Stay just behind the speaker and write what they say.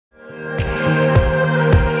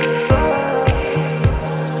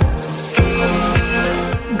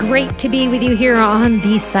to be with you here on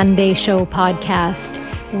the Sunday Show podcast.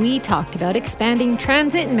 We talked about expanding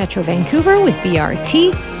transit in Metro Vancouver with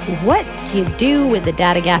BRT, what you do with the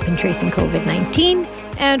data gap in tracing COVID-19,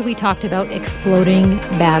 and we talked about exploding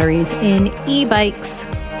batteries in e-bikes.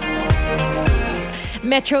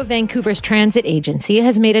 Metro Vancouver's transit agency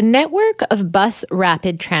has made a network of bus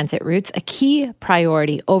rapid transit routes a key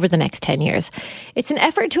priority over the next 10 years. It's an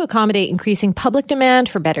effort to accommodate increasing public demand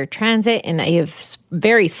for better transit in a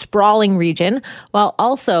very sprawling region, while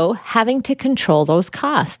also having to control those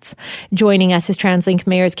costs. Joining us is TransLink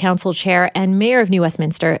Mayor's Council Chair and Mayor of New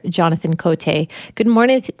Westminster, Jonathan Cote. Good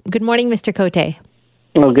morning, Mr. Cote.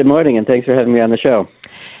 Well, good morning, and thanks for having me on the show.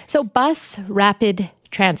 So, bus rapid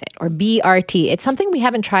transit, or BRT. It's something we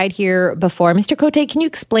haven't tried here before. Mr. Cote, can you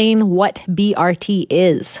explain what BRT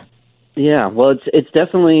is? Yeah, well, it's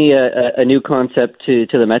definitely a new concept to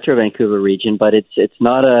the Metro Vancouver region, but it's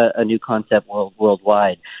not a new concept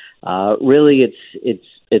worldwide. Really,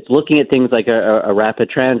 it's looking at things like a rapid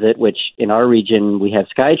transit, which in our region we have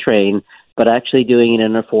SkyTrain, but actually doing it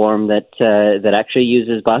in a form that actually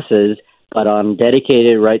uses buses, but on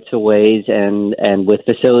dedicated rights-of-ways and with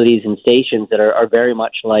facilities and stations that are very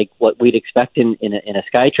much like what we'd expect in a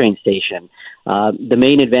SkyTrain station. The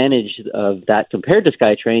main advantage of that compared to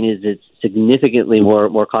SkyTrain is it's significantly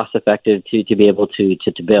more cost-effective to be able to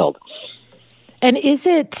build. And is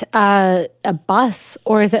it a bus,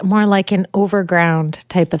 or is it more like an overground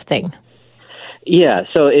type of thing? Yeah,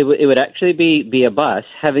 so it would actually be a bus.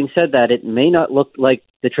 Having said that, it may not look like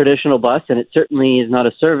the traditional bus, and it certainly is not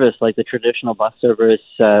a service like the traditional bus service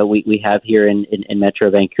we have here in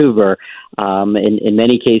Metro Vancouver. In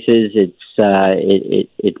many cases,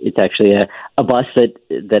 it's actually a bus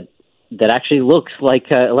that actually looks like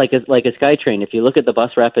a SkyTrain. If you look at the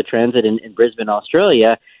bus rapid transit in Brisbane,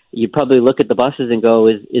 Australia, you probably look at the buses and go,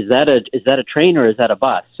 is that a train or is that a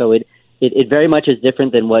bus? So it very much is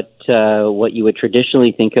different than what you would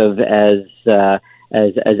traditionally think of as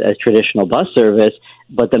traditional bus service.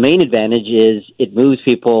 But the main advantage is it moves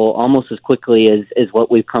people almost as quickly as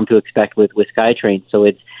what we've come to expect with SkyTrain. So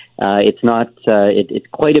it's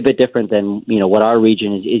quite a bit different than what our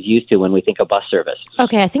region is used to when we think of bus service.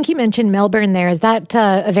 Okay, I think you mentioned Melbourne there. Is that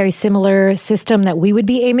a very similar system that we would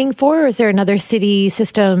be aiming for, or is there another city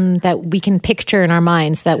system that we can picture in our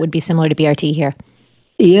minds that would be similar to BRT here?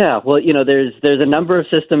 Yeah, well, there's a number of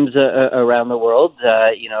systems around the world.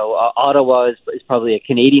 Ottawa is probably a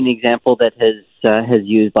Canadian example that has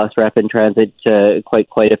used bus rapid transit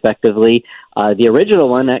quite effectively. The original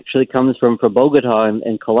one actually comes from Bogota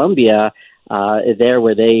in Colombia. There,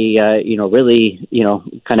 where they really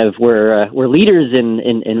kind of were leaders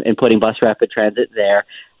in putting bus rapid transit there.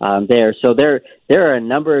 So there are a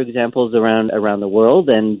number of examples around the world,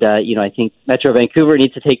 and I think Metro Vancouver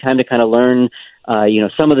needs to take time to kind of learn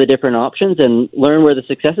some of the different options and learn where the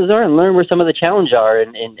successes are and learn where some of the challenges are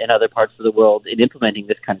in other parts of the world in implementing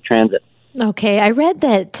this kind of transit. Okay, I read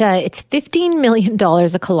that it's $15 million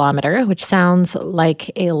a kilometer, which sounds like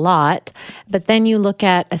a lot. But then you look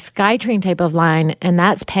at a SkyTrain type of line, and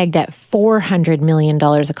that's pegged at $400 million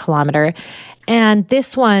a kilometer. And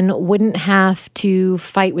this one wouldn't have to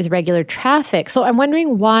fight with regular traffic. So I'm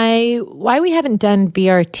wondering why we haven't done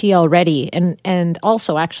BRT already, and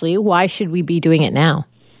also actually why should we be doing it now?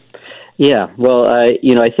 Yeah, well, I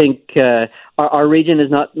think our region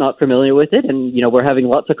is not familiar with it, and we're having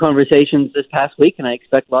lots of conversations this past week, and I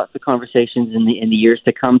expect lots of conversations in the years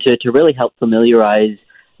to come to really help familiarize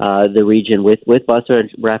the region with bus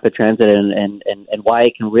rapid transit and why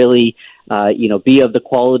it can really be of the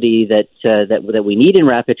quality that we need in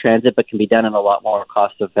rapid transit, but can be done in a lot more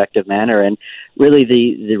cost effective manner. And really,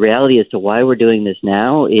 the reality as to why we're doing this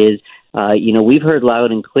now is. We've heard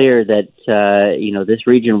loud and clear that, this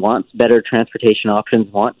region wants better transportation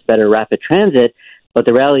options, wants better rapid transit. But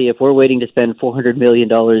the reality, if we're waiting to spend $400 million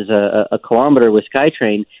a kilometer with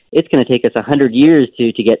SkyTrain, it's going to take us 100 years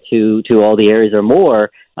to get to all the areas or more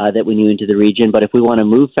that we need into the region. But if we want to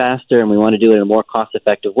move faster and we want to do it in a more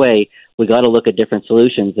cost-effective way, we got to look at different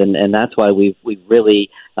solutions. And that's why we've really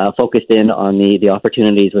focused in on the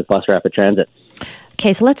opportunities with bus rapid transit.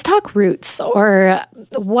 Okay, so let's talk routes, or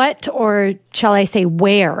what, or shall I say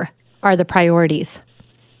where, are the priorities?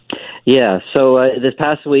 Yeah, so this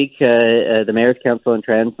past week, the Mayor's Council and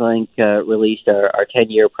TransLink released our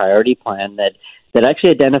 10-year priority plan that actually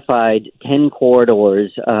identified 10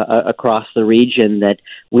 corridors across the region that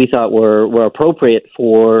we thought were appropriate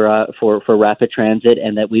for rapid transit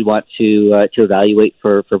and that we want to evaluate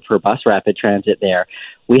for bus rapid transit there.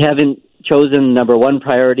 We haven't chosen number one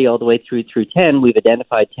priority all the way through 10. We've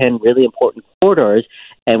identified 10 really important corridors,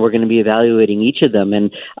 and we're going to be evaluating each of them.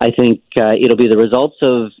 And I think it'll be the results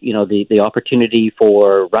of, the opportunity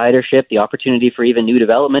for ridership, the opportunity for even new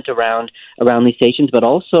development around these stations, but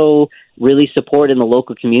also really support in the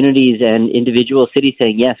local communities and individual cities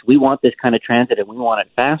saying, yes, we want this kind of transit and we want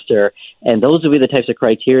it faster. And those will be the types of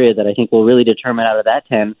criteria that I think will really determine out of that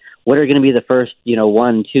 10 what are going to be the first,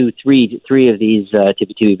 1, 2, 3 of these to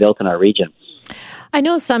be built in our region. I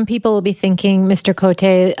know some people will be thinking, Mr.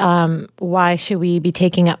 Cote, why should we be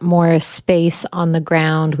taking up more space on the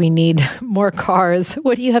ground? We need more cars.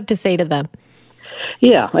 What do you have to say to them?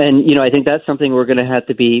 Yeah, and I think that's something we're going to have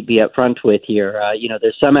to be upfront with here.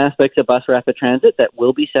 There's some aspects of bus rapid transit that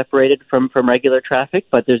will be separated from regular traffic,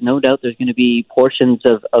 but there's no doubt there's going to be portions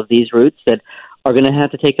of these routes that are going to have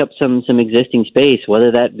to take up some existing space,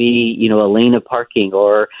 whether that be a lane of parking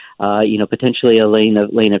or potentially a lane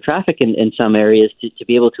of traffic in some areas to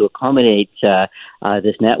be able to accommodate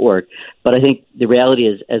this network. But I think the reality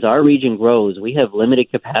is, as our region grows, we have limited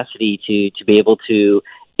capacity to be able to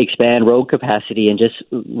expand road capacity and just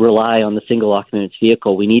rely on the single occupant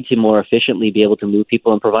vehicle. We need to more efficiently be able to move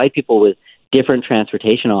people and provide people with different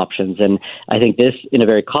transportation options. And I think this, in a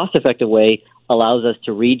very cost-effective way, allows us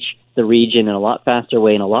to reach the region in a lot faster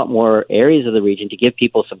way in a lot more areas of the region to give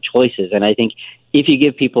people some choices. And I think if you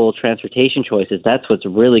give people transportation choices, that's what's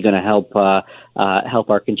really going to help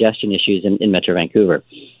our congestion issues in Metro Vancouver.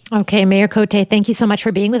 Okay, Mayor Cote, thank you so much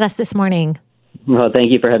for being with us this morning. Well,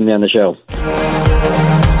 thank you for having me on the show.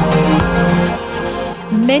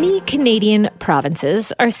 Many Canadian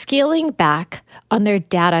provinces are scaling back on their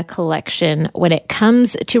data collection when it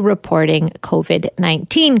comes to reporting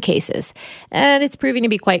COVID-19 cases, and it's proving to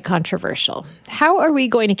be quite controversial. How are we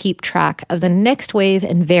going to keep track of the next wave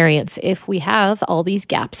and variants if we have all these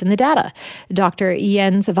gaps in the data? Dr.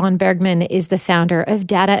 Jens van Bergman is the founder of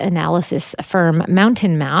data analysis firm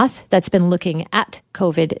Mountain Math that's been looking at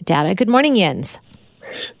COVID data. Good morning, Jens.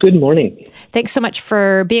 Good morning. Thanks so much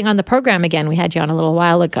for being on the program again. We had you on a little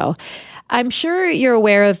while ago. I'm sure you're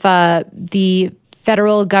aware of the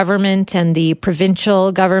federal government and the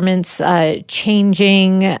provincial governments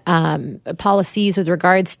changing policies with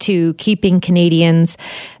regards to keeping Canadians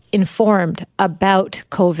informed about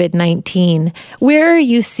COVID-19. Where are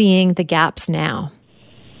you seeing the gaps now?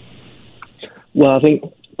 Well, I think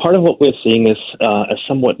part of what we're seeing is a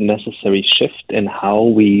somewhat necessary shift in how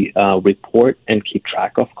we report and keep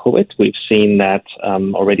track of COVID. We've seen that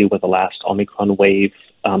already with the last Omicron wave,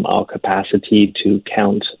 our capacity to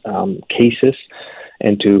count cases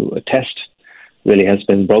and to test really has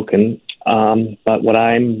been broken. But what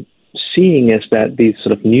I'm seeing is that these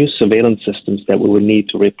sort of new surveillance systems that we would need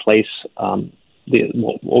to replace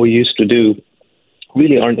what we used to do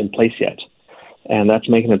really aren't in place yet. And that's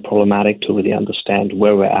making it problematic to really understand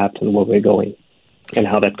where we're at and where we're going and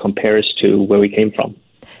how that compares to where we came from.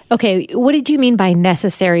 Okay, what did you mean by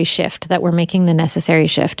necessary shift, that we're making the necessary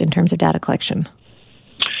shift in terms of data collection?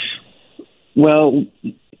 Well,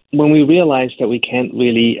 when we realized that we can't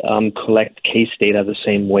really collect case data the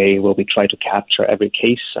same way where we try to capture every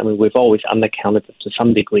case, I mean, we've always undercounted it to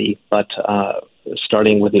some degree, but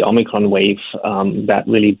starting with the Omicron wave, that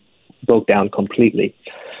really broke down completely.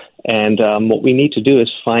 And what we need to do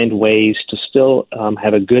is find ways to still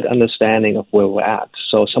have a good understanding of where we're at.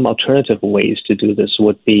 So some alternative ways to do this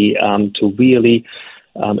would be to really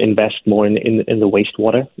invest more in the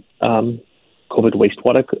wastewater, COVID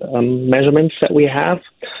wastewater measurements that we have.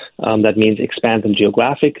 That means expand them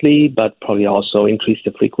geographically, but probably also increase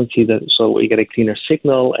the frequency so we get a cleaner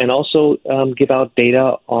signal, and also give out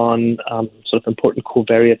data on sort of important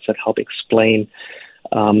covariates that help explain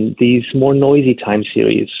these more noisy time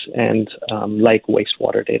series and like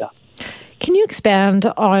wastewater data. Can you expand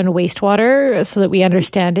on wastewater so that we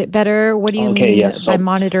understand it better? What do you mean by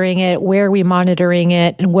monitoring it? Where are we monitoring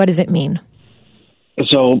it? And what does it mean?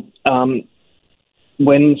 So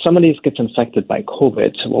when somebody gets infected by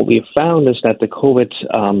COVID, what we've found is that the COVID,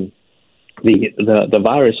 the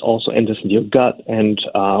virus also enters into your gut. And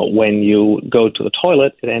when you go to the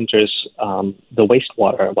toilet, it enters the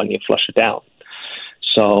wastewater when you flush it down.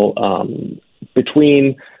 So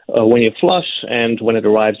between when you flush and when it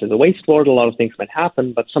arrives at the wastewater, a lot of things might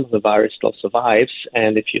happen, but some of the virus still survives.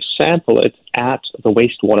 And if you sample it at the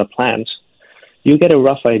wastewater plant, you get a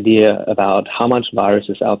rough idea about how much virus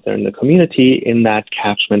is out there in the community in that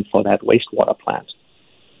catchment for that wastewater plant.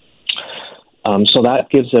 So that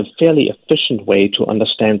gives a fairly efficient way to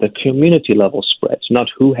understand the community level spread, not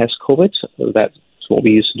who has COVID. That's what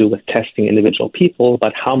we used to do with testing individual people,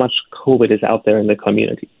 but how much COVID is out there in the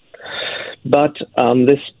community. But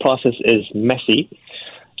this process is messy,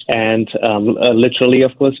 and literally,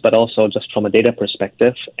 of course, but also just from a data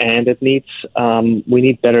perspective. And it needs we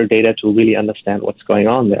need better data to really understand what's going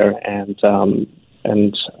on there, and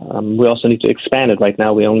we also need to expand it. Right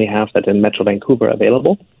now, we only have that in Metro Vancouver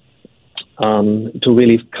available to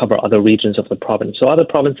really cover other regions of the province. So other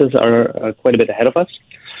provinces are quite a bit ahead of us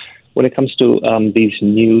when it comes to these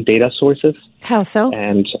new data sources. How so?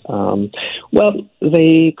 And, well,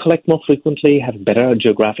 they collect more frequently, have better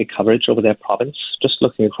geographic coverage over their province, just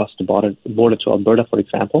looking across the border to Alberta, for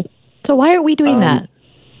example. So why aren't we doing that?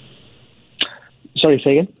 Sorry,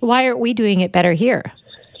 say again? Why aren't we doing it better here?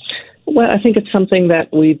 Well, I think it's something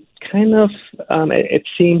that we kind of, it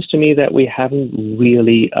seems to me that we haven't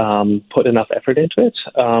really put enough effort into it.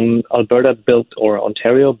 Alberta built, or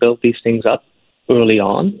Ontario built these things up early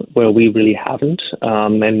on, where we really haven't.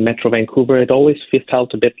 And Metro Vancouver, it always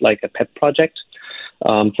felt a bit like a pet project.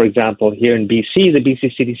 For example, here in BC, the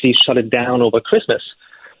BC CDC shut it down over Christmas,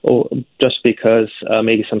 just because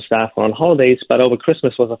maybe some staff were on holidays. But over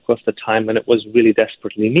Christmas was, of course, the time when it was really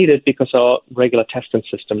desperately needed because our regular testing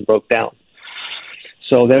system broke down.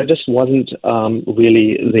 So there just wasn't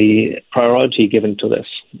really the priority given to this.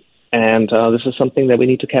 And this is something that we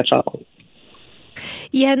need to catch up on.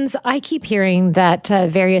 Jens, I keep hearing that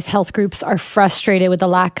various health groups are frustrated with the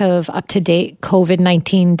lack of up-to-date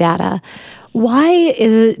COVID-19 data. Why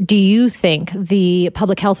do you think the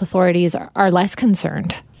public health authorities are less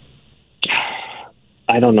concerned?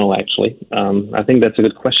 I don't know, actually. I think that's a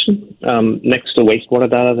good question. Next to wastewater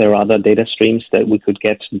data, there are other data streams that we could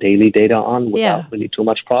get daily data on without really too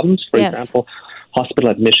much problems. For example, hospital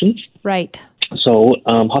admissions. Right. So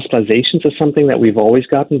hospitalizations is something that we've always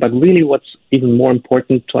gotten, but really what's even more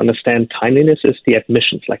important to understand timeliness is the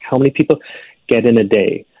admissions, like how many people get in a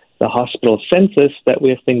day. The hospital census that we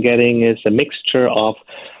have been getting is a mixture of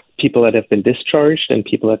people that have been discharged and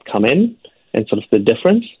people that come in, and sort of the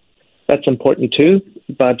difference. That's important too,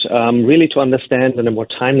 but really to understand in a more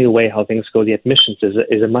timely way how things go, the admissions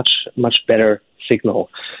is a much, much better signal.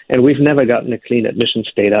 And we've never gotten a clean admissions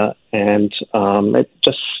data, and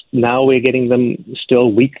now we're getting them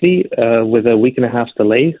still weekly with a week and a half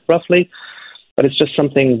delay, roughly. But it's just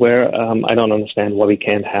something where I don't understand why we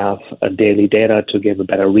can't have a daily data to give a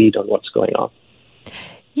better read on what's going on.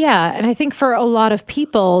 Yeah, and I think for a lot of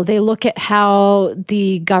people, they look at how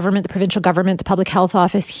the government, the provincial government, the public health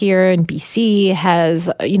office here in BC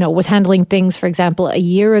was handling things, for example, a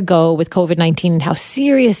year ago with COVID-19 and how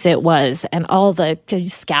serious it was and all the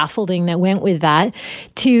scaffolding that went with that,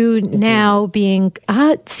 to now being,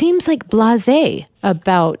 it seems like blasé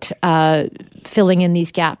about filling in these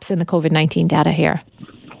gaps in the COVID-19 data here.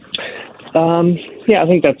 Yeah, I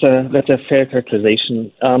think that's a fair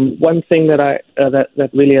characterization. One thing that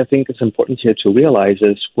really I think is important here to realize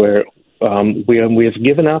is where we have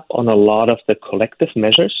given up on a lot of the collective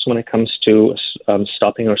measures when it comes to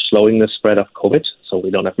stopping or slowing the spread of COVID. So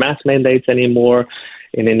we don't have mask mandates anymore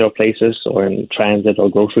in indoor places or in transit or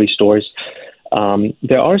grocery stores.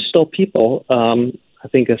 There are still people, I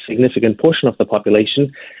think a significant portion of the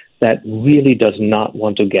population, that really does not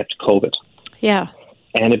want to get COVID. Yeah.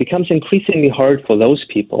 And it becomes increasingly hard for those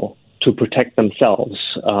people to protect themselves.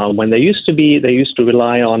 When they used to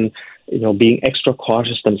rely on, being extra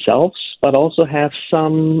cautious themselves, but also have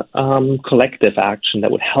some collective action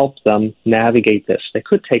that would help them navigate this. They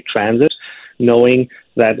could take transit, knowing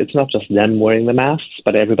that it's not just them wearing the masks,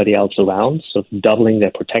 but everybody else around, so doubling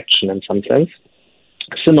their protection in some sense.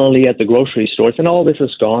 Similarly, at the grocery stores, and all this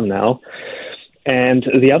is gone now. And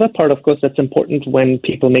the other part, of course, that's important when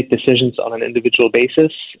people make decisions on an individual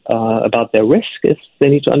basis about their risk is they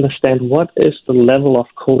need to understand what is the level of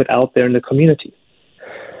COVID out there in the community.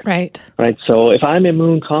 Right. Right. So if I'm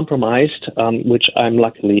immune compromised, which I'm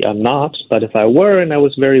not, but if I were and I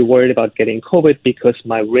was very worried about getting COVID because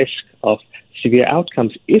my risk of severe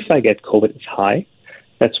outcomes if I get COVID is high,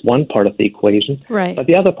 that's one part of the equation. Right. But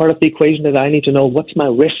the other part of the equation is I need to know what's my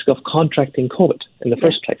risk of contracting COVID in the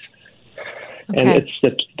first place. Okay. And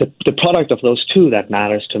it's the product of those two that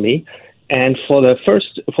matters to me. And for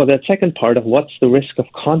that second part of what's the risk of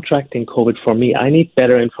contracting COVID for me, I need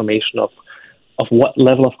better information of what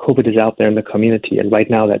level of COVID is out there in the community. And right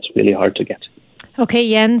now, that's really hard to get. Okay,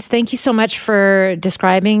 Jens, thank you so much for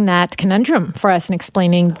describing that conundrum for us and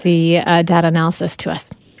explaining the data analysis to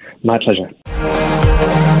us. My pleasure.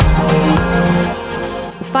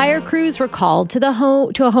 Fire crews were called to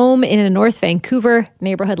a home in a North Vancouver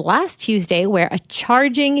neighborhood last Tuesday where a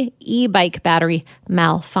charging e-bike battery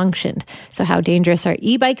malfunctioned. So how dangerous are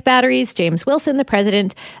e-bike batteries? James Wilson, the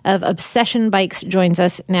president of Obsession Bikes, joins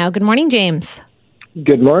us now. Good morning, James.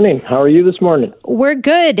 Good morning. How are you this morning? We're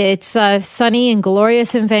good. It's sunny and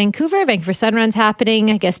glorious in Vancouver. Vancouver Sun Run's happening.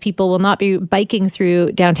 I guess people will not be biking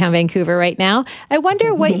through downtown Vancouver right now. I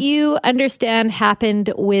wonder what you understand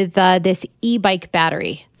happened with this e-bike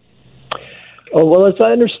battery. Oh, well, as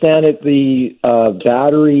I understand it, the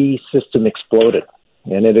battery system exploded,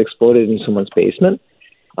 and it exploded in someone's basement.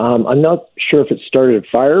 I'm not sure if it started a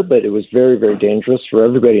fire, but it was very, very dangerous for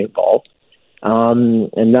everybody involved.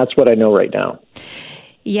 And that's what I know right now.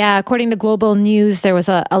 Yeah, according to Global News, there was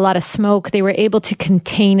a lot of smoke. They were able to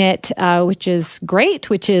contain it, which is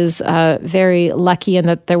great, which is very lucky in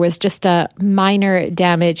that there was just a minor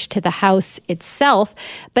damage to the house itself.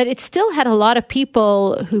 But it still had a lot of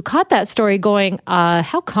people who caught that story going,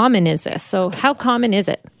 how common is this? So how common is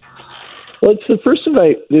it? Well, it's the first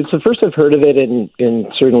I've heard of it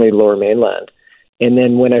in certainly Lower Mainland. And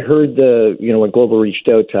then when I heard when Global reached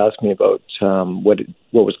out to ask me about what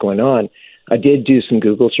was going on, I did do some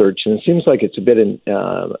Google search, and it seems like it's a bit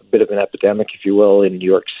of an epidemic, if you will, in New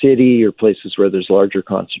York City or places where there's larger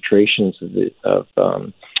concentrations of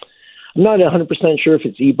I'm not 100% sure if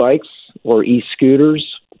it's e-bikes or e-scooters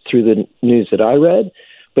through the news that I read,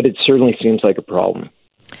 but it certainly seems like a problem.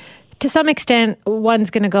 To some extent, one's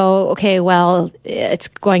going to go, okay, well, it's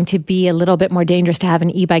going to be a little bit more dangerous to have an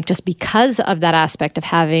e-bike just because of that aspect of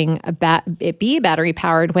having it be battery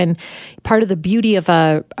powered, when part of the beauty of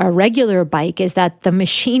a regular bike is that the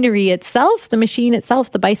machine itself,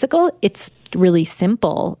 the bicycle, it's really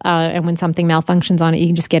simple. And when something malfunctions on it, you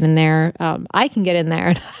can just get in there. I can get in there,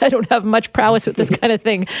 and I don't have much prowess with this kind of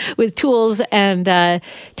thing, with tools and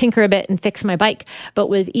tinker a bit and fix my bike. But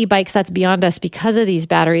with e-bikes, that's beyond us because of these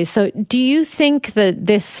batteries. So do you think that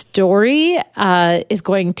this story is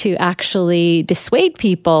going to actually dissuade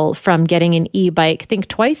people from getting an e-bike? Think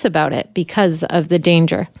twice about it because of the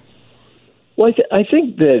danger. Well, I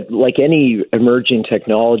think that like any emerging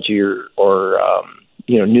technology or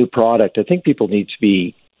new product, I think people need to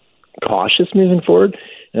be cautious moving forward,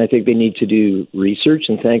 and I think they need to do research.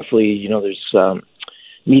 And thankfully, there's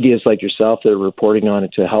medias like yourself that are reporting on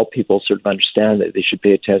it to help people sort of understand that they should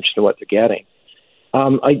pay attention to what they're getting.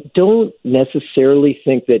 I don't necessarily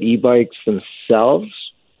think that e-bikes themselves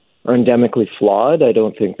are endemically flawed. I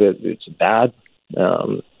don't think that it's bad,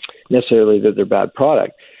 necessarily that they're bad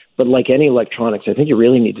product. But like any electronics, I think you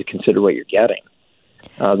really need to consider what you're getting.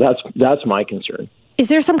 That's my concern. Is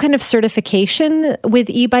there some kind of certification with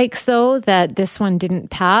e-bikes, though, that this one didn't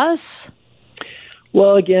pass?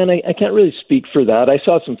 Well, again, I can't really speak for that. I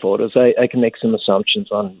saw some photos. I can make some assumptions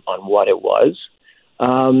on what it was.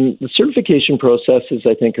 The certification processes,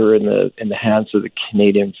 I think, are in the hands of the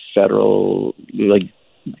Canadian Federal, the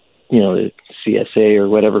CSA or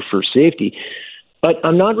whatever for safety. But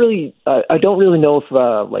I'm not really. I don't really know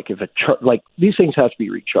if these things have to be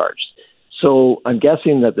recharged. So I'm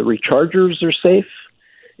guessing that the rechargers are safe,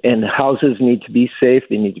 and houses need to be safe.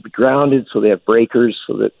 They need to be grounded, so they have breakers,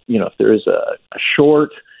 so that if there is a short,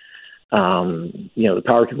 the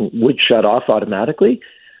power would shut off automatically.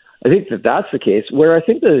 I think that's the case. Where I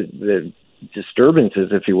think the disturbances,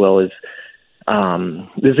 if you will, is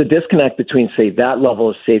there's a disconnect between, say, that level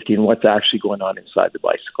of safety and what's actually going on inside the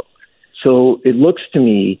bicycle. So it looks to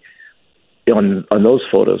me on those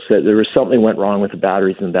photos that there was something went wrong with the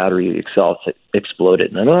batteries, and the battery itself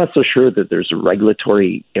exploded. And I'm not so sure that there's a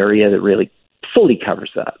regulatory area that really fully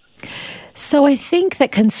covers that. So I think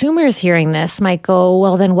that consumers hearing this might go,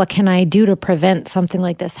 well, then what can I do to prevent something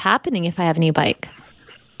like this happening if I have an e-bike?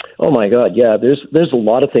 Oh my God, yeah. There's a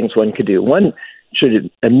lot of things one could do. One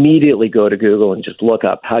should immediately go to Google and just look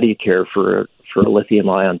up, how do you care for a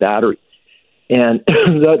lithium-ion battery? And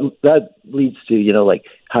that leads to,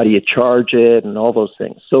 how do you charge it and all those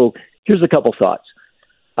things. So here's a couple thoughts.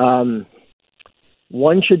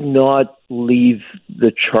 One should not leave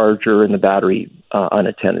the charger and the battery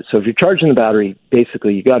unattended. So if you're charging the battery,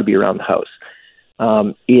 basically you got to be around the house.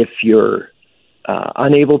 If you're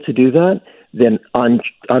unable to do that, then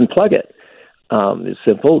unplug it. It's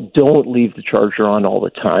simple. Don't leave the charger on all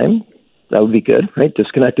the time. That would be good, right?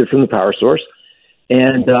 Disconnect it from the power source.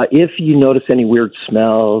 And if you notice any weird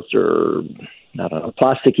smells or,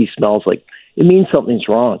 plasticky smells, it means something's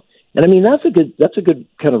wrong. And I mean, that's a good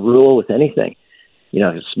kind of rule with anything.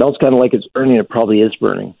 If it smells kind of like it's burning, it probably is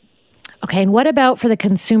burning. Okay, and what about for the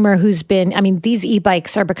consumer who's these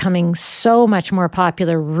e-bikes are becoming so much more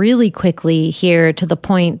popular really quickly here, to the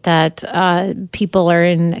point that people are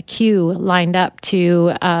in a queue lined up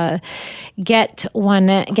to get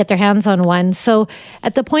their hands on one. So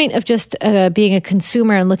at the point of just being a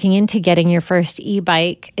consumer and looking into getting your first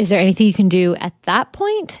e-bike, is there anything you can do at that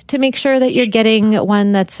point to make sure that you're getting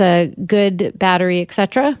one that's a good battery,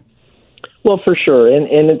 etc.? Well, for sure, and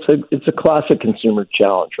it's a classic consumer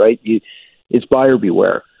challenge, right? It's buyer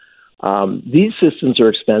beware. These systems are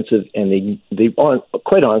expensive, and they aren't,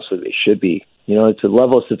 quite honestly, they should be. It's a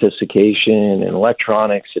level of sophistication and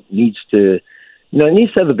electronics. It needs to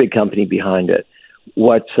have a big company behind it.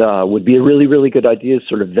 What would be a really, really good idea is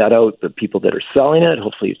sort of vet out the people that are selling it.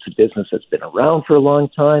 Hopefully it's a business that's been around for a long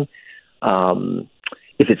time.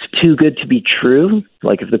 If it's too good to be true,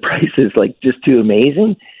 like if the price is like just too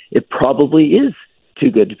amazing, it probably is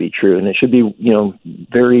too good to be true. And it should be,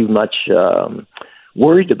 very much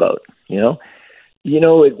worried about,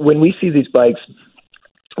 when we see these bikes,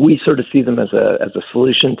 we sort of see them as a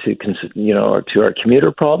solution to our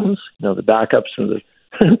commuter problems, the backups and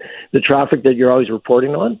the traffic that you're always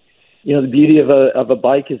reporting on. The beauty of a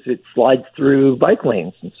bike is it slides through bike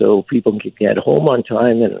lanes, and so people can get home on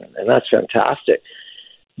time, and that's fantastic.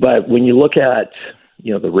 But when you look at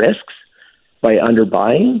the risks by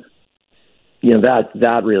underbuying,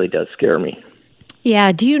 that really does scare me.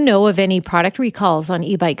 Yeah. Do you know of any product recalls on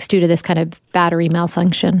e-bikes due to this kind of battery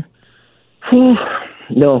malfunction?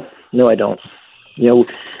 No, I don't.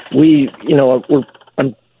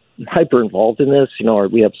 I'm hyper involved in this.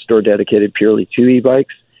 We have a store dedicated purely to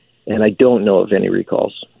e-bikes, and I don't know of any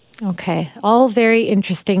recalls. Okay. All very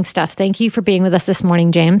interesting stuff. Thank you for being with us this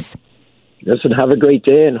morning, James. Listen, have a great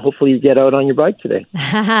day, and hopefully you get out on your bike today.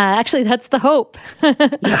 Actually, that's the hope.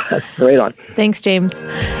 Yeah, right on. Thanks, James.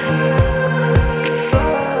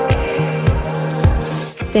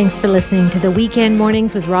 Thanks for listening to the Weekend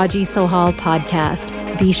Mornings with Raji Sohal podcast.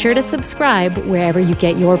 Be sure to subscribe wherever you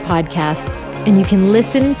get your podcasts. And you can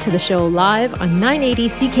listen to the show live on 980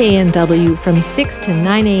 CKNW from 6 to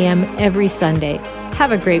 9 a.m. every Sunday.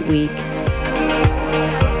 Have a great week.